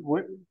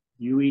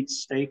you eat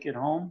steak at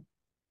home?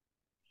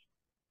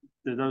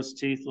 Do those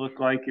teeth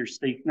look like your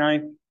steak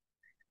knife?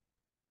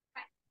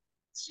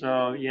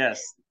 So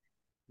yes,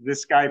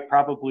 this guy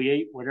probably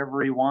ate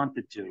whatever he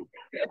wanted to.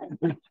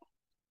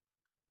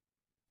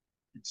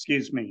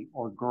 Excuse me,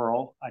 or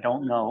girl, I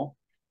don't know.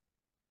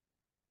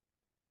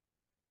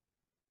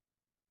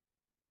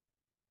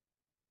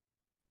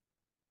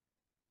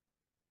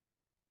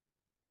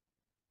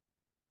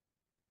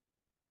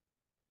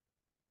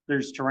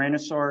 There's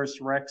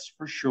Tyrannosaurus rex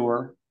for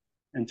sure,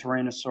 and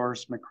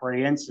Tyrannosaurus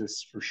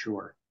macraensis for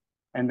sure.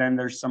 And then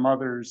there's some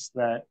others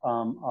that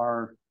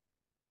are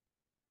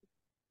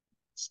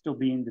still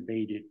being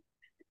debated.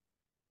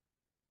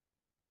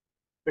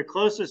 The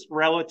closest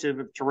relative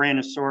of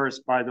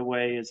Tyrannosaurus, by the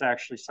way, is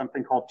actually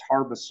something called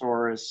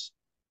Tarbosaurus,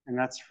 and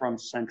that's from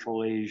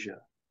Central Asia.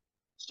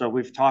 So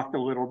we've talked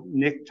a little,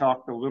 Nick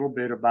talked a little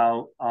bit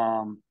about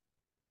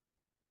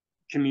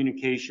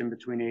communication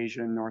between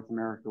Asia and North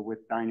America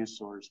with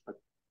dinosaurs, but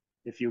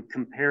if you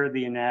compare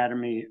the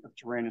anatomy of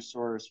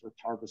Tyrannosaurus with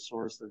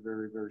Tarbosaurus, they're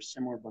very, very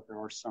similar, but there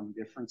are some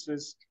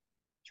differences.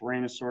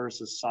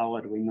 Tyrannosaurus is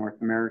solidly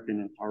North American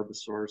and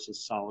Tarbosaurus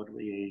is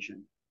solidly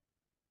Asian.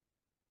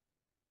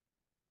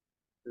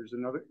 There's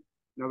another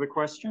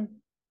question.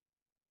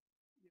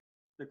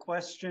 The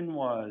question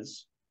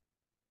was,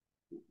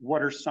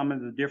 what are some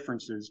of the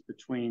differences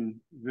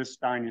between this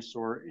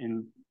dinosaur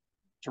and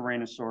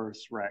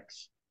Tyrannosaurus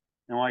rex?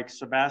 And like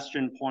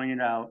Sebastian pointed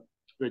out,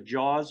 the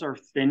jaws are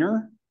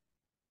thinner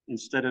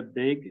instead of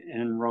big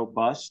and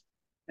robust.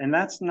 And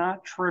that's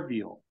not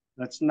trivial.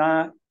 That's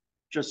not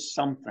just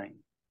something,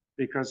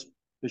 because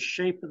the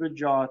shape of the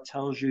jaw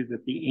tells you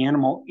that the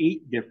animal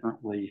ate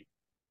differently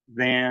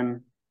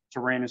than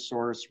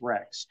Tyrannosaurus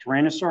rex.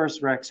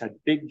 Tyrannosaurus rex had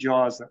big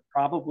jaws that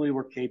probably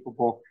were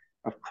capable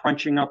of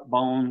crunching up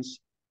bones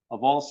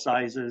of all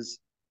sizes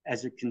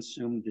as it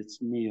consumed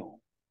its meal.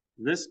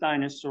 This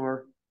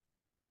dinosaur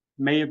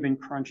may have been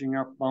crunching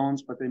up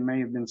bones, but they may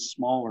have been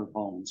smaller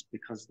bones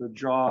because the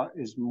jaw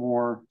is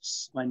more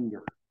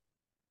slender.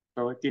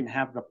 So it didn't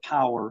have the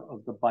power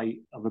of the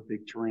bite of a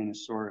big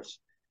Tyrannosaurus.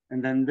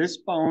 And then this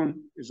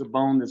bone is a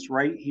bone that's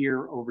right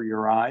here over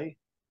your eye.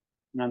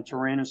 And on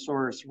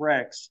Tyrannosaurus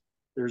rex,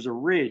 there's a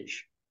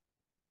ridge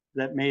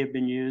that may have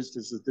been used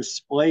as a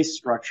display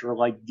structure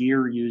like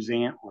deer use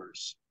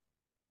antlers.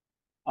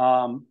 But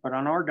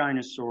on our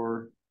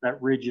dinosaur,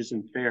 that ridge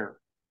isn't there,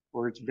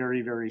 or it's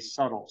very, very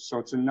subtle. So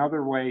it's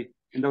another way,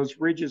 and those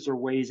ridges are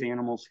ways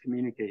animals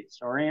communicate.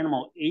 So our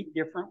animal ate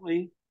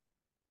differently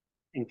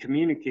and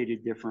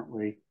communicated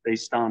differently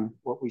based on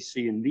what we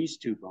see in these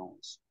two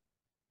bones.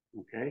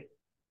 Okay?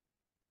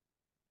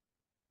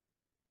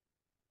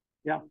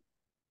 Yeah.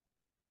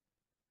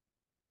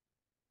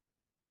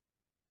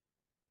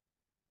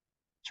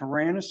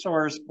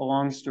 Tyrannosaurus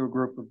belongs to a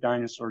group of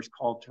dinosaurs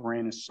called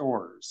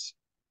tyrannosaurs.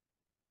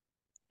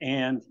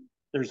 And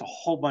there's a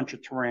whole bunch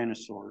of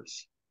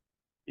tyrannosaurs,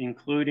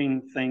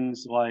 including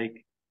things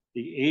like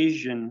the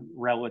Asian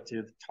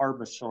relative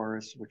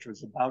Tarbosaurus, which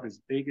was about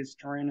as big as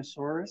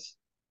Tyrannosaurus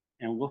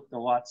and looked a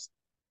lot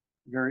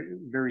very,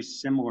 very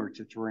similar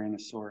to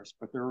Tyrannosaurus.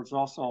 But there was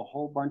also a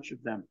whole bunch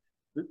of them.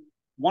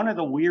 One of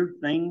the weird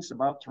things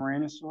about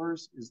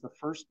Tyrannosaurs is the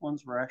first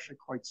ones were actually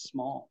quite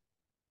small.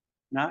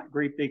 not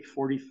great big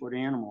 40-foot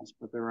animals,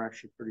 but they're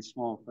actually pretty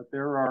small. But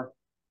there are,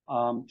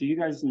 do you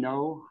guys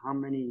know how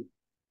many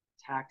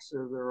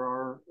taxa there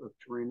are of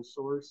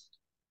Tyrannosaurus?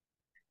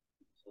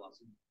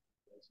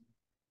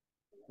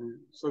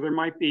 So there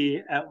might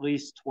be at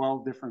least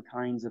 12 different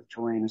kinds of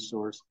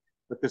Tyrannosaurus,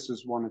 but this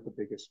is one of the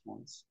biggest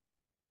ones.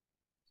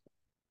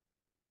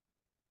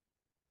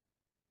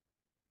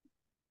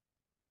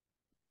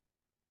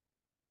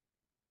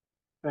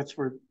 That's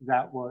where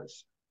that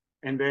was.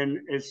 And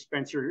then, as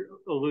Spencer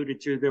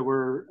alluded to, there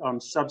were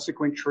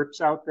subsequent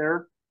trips out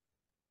there,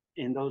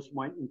 and those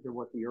went into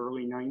what, the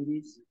early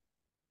 90s?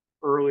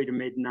 Early to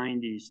mid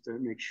 90s, to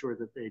make sure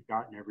that they'd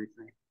gotten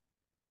everything.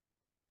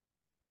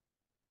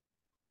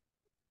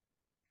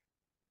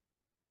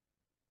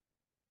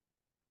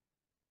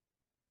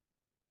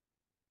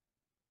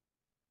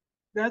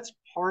 That's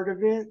part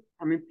of it.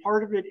 I mean,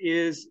 part of it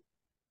is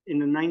in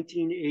the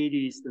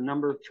 1980s, the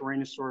number of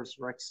Tyrannosaurus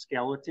Rex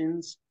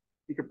skeletons,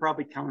 you could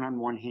probably count on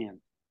one hand.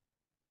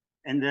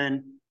 And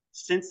then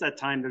since that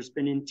time, there's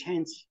been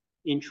intense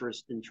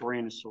interest in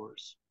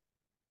Tyrannosaurus.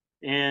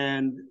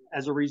 And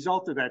as a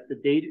result of that,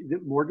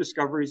 more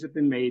discoveries have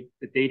been made,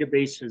 the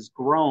database has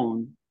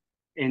grown.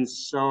 And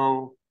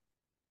so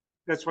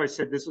that's why I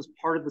said this is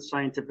part of the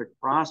scientific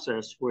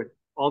process with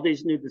all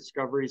these new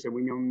discoveries, and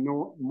we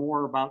know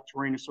more about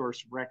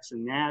Tyrannosaurus Rex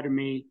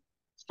anatomy,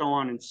 so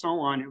on and so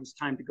on. It was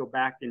time to go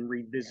back and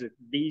revisit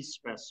these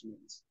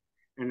specimens.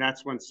 And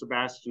that's when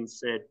Sebastian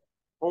said,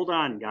 hold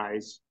on,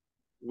 guys,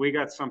 we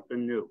got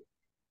something new.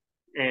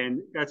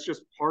 And that's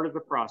just part of the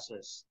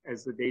process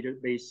as the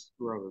database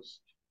grows.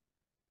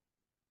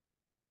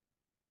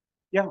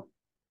 Yeah.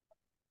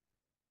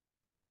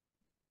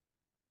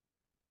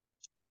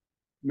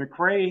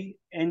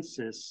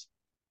 McCrae-ensis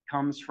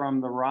comes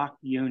from the rock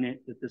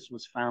unit that this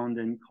was found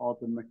in, called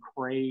the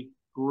McCrae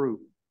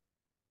group.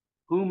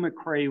 Who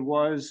McCrae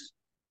was,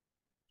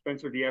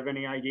 Spencer, do you have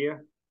any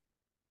idea?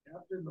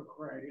 Captain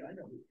McCrae, I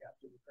know who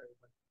Captain McCrae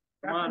was.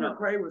 Captain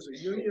McCrae was a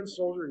Union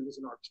soldier. He was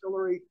an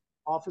artillery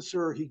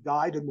officer. He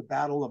died in the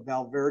Battle of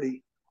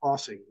Valverde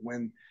Crossing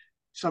when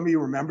some of you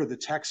remember the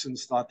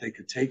Texans thought they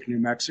could take New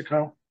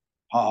Mexico.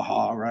 Ha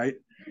ha, right?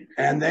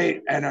 And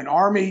an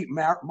army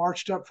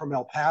marched up from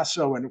El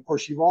Paso, and of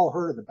course you've all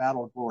heard of the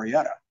Battle of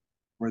Glorieta,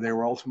 where they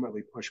were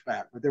ultimately pushed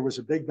back. But there was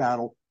a big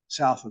battle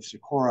south of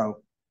Socorro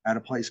at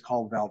a place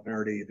called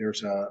Valverde.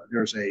 There's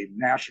a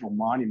national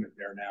monument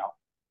there now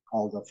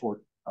called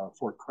Fort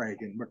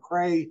Craig. And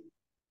McCrae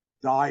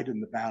died in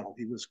the battle.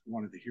 He was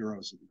one of the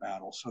heroes of the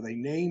battle. So they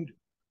named,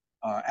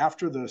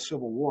 after the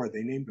Civil War,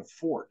 they named a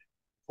Fort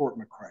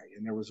McCrae.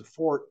 And there was a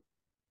fort.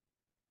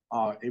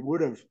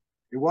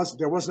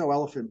 There was no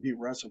Elephant Butte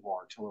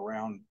Reservoir until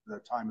around the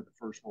time of the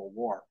First World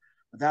War.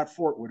 But that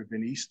fort would have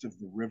been east of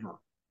the river.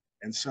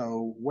 And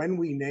so when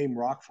we name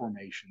rock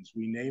formations,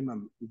 we name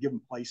them, we give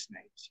them place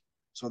names.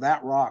 So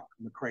that rock,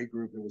 McCrae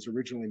Group, that was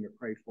originally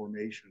McCrae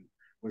Formation,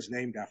 was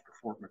named after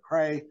Fort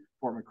McCrae.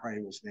 Fort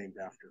McCrae was named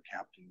after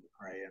Captain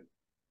McCrae. And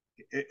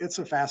it's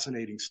a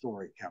fascinating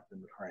story, Captain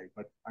McCrae,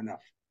 but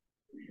enough.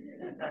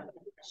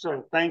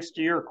 So thanks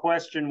to your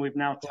question, we've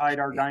now tied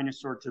our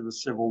dinosaur to the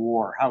Civil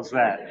War. How's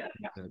that?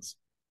 That's...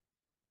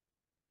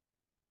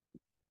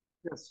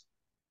 Yes.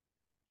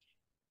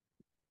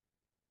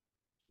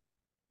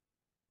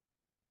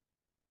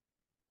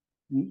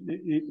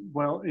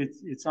 Well,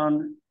 it's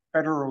on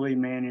federally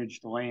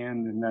managed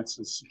land, and that's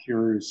as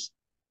secure as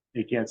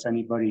it gets.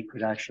 Anybody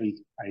could actually,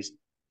 I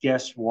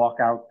guess, walk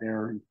out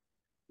there and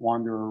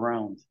wander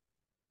around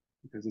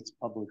because it's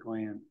public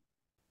land.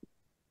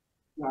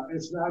 Well,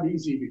 it's not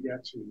easy to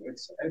get to.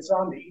 It's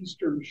on the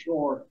eastern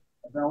shore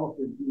of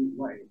Elephant Butte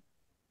Lake,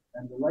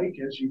 and the lake,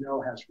 as you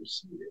know, has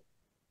receded.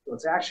 So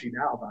it's actually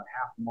now about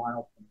half a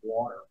mile from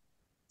water.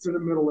 It's in the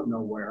middle of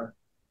nowhere,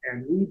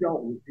 and we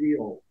don't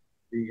reveal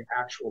the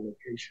actual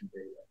location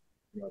data,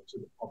 to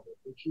the public.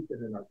 We keep it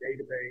in our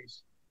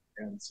database,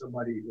 and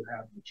somebody who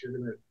has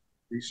legitimate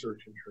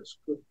research interests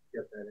could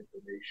get that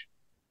information.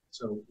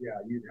 So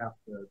yeah, you'd have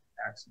to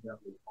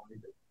accidentally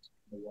find it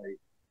in a way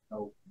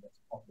that's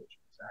published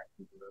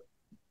exactly where.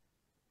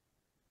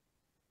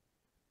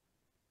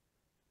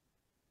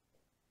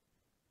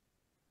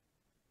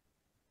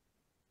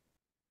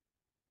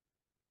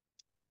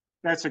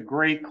 That's a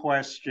great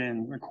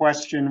question. The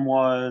question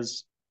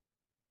was,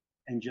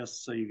 and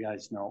just so you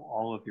guys know,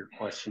 all of your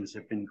questions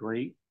have been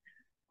great,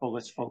 but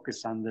let's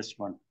focus on this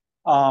one.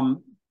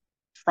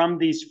 From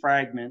these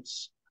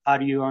fragments, how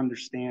do you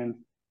understand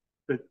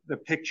the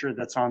picture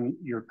that's on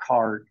your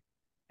card?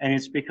 And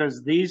it's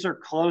because these are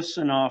close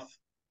enough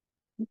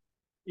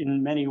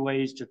in many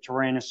ways to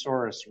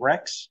Tyrannosaurus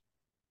Rex.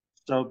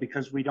 So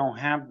because we don't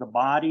have the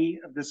body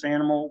of this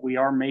animal, we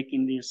are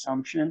making the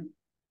assumption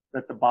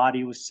that the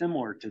body was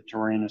similar to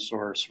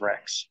Tyrannosaurus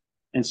Rex.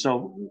 And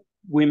so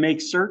we make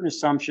certain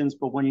assumptions,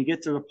 but when you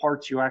get to the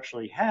parts you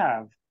actually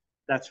have,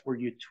 that's where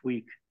you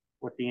tweak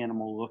what the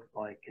animal looked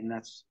like. And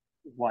that's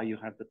why you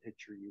have the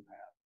picture you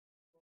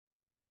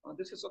have.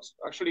 This is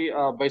actually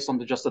based on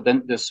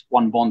this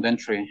one bone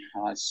dentary.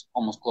 It's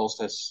almost close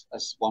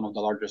as one of the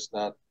largest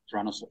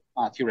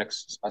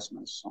T-Rex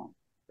specimens. So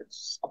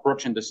it's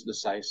approaching the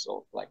size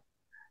of, like,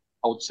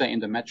 I would say in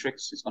the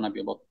metrics, it's going to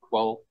be about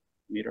 12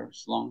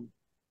 meters long,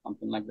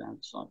 something like that.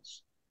 So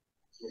it's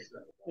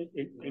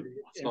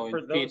so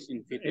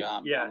in feet,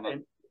 yeah.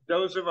 And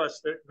those of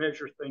us that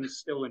measure things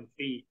still in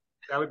feet,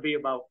 that would be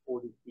about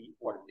 40 feet.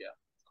 40, yeah.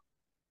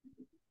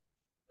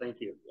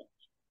 Thank you.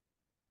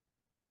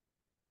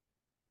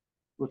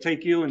 We'll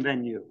take you and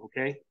then you,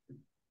 okay?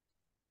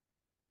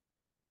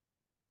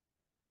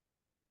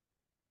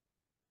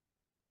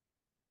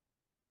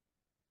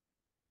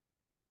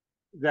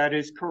 That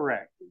is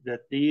correct.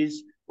 That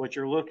these, what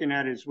you're looking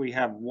at is we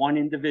have one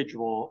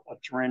individual of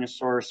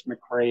Tyrannosaurus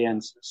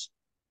macraensis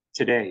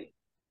today.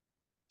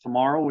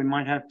 Tomorrow we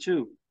might have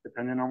two,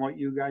 depending on what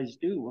you guys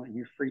do in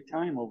your free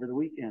time over the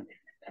weekend.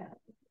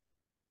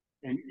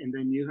 And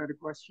then you had a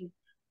question?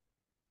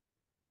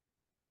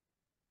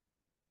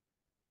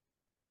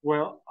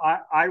 Well,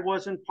 I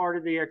wasn't part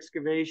of the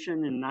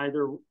excavation, and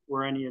neither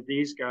were any of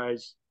these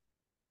guys,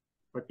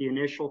 but the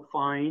initial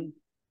find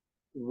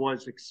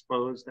was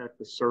exposed at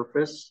the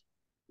surface.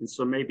 And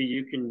so maybe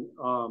you can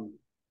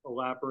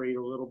elaborate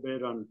a little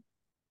bit on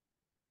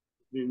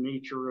the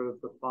nature of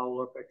the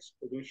follow-up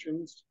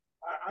expeditions.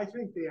 I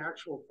think the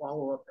actual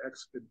follow-up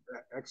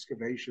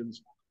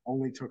excavations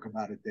only took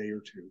about a day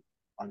or two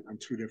on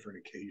two different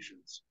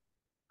occasions,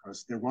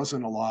 because there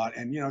wasn't a lot.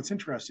 And, you know, it's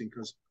interesting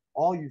because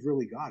all you've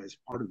really got is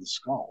part of the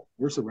skull.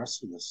 Where's the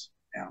rest of this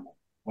animal?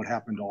 What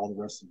happened to all the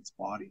rest of its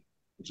body?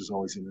 Which is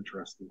always an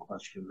interesting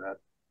question that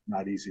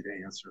not easy to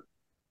answer.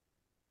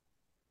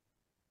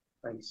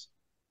 Thanks.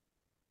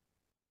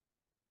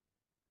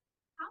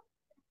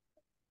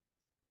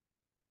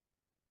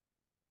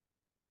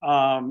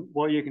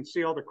 Well, you can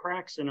see all the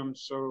cracks in them,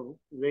 so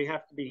they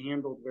have to be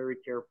handled very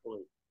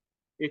carefully.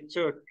 It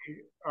took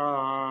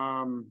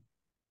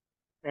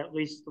at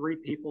least 3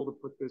 people to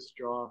put this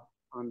jaw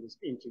on this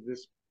into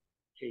this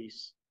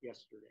case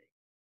yesterday.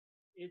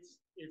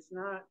 It's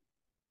not,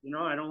 you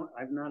know,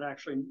 I've not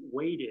actually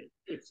weighed it.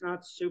 It's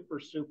not super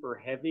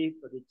heavy,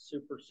 but it's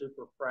super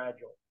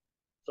fragile.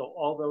 So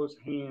all those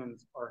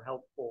hands are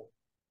helpful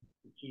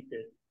to keep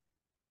it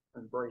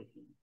from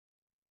breaking.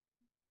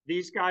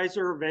 These guys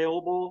are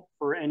available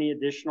for any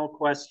additional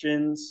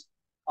questions.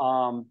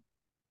 So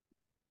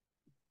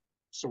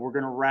we're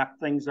going to wrap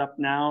things up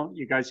now.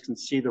 You guys can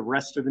see the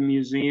rest of the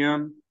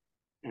museum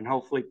and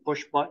hopefully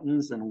push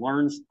buttons and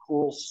learn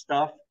cool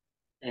stuff.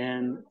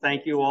 And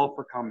thank you all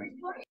for coming.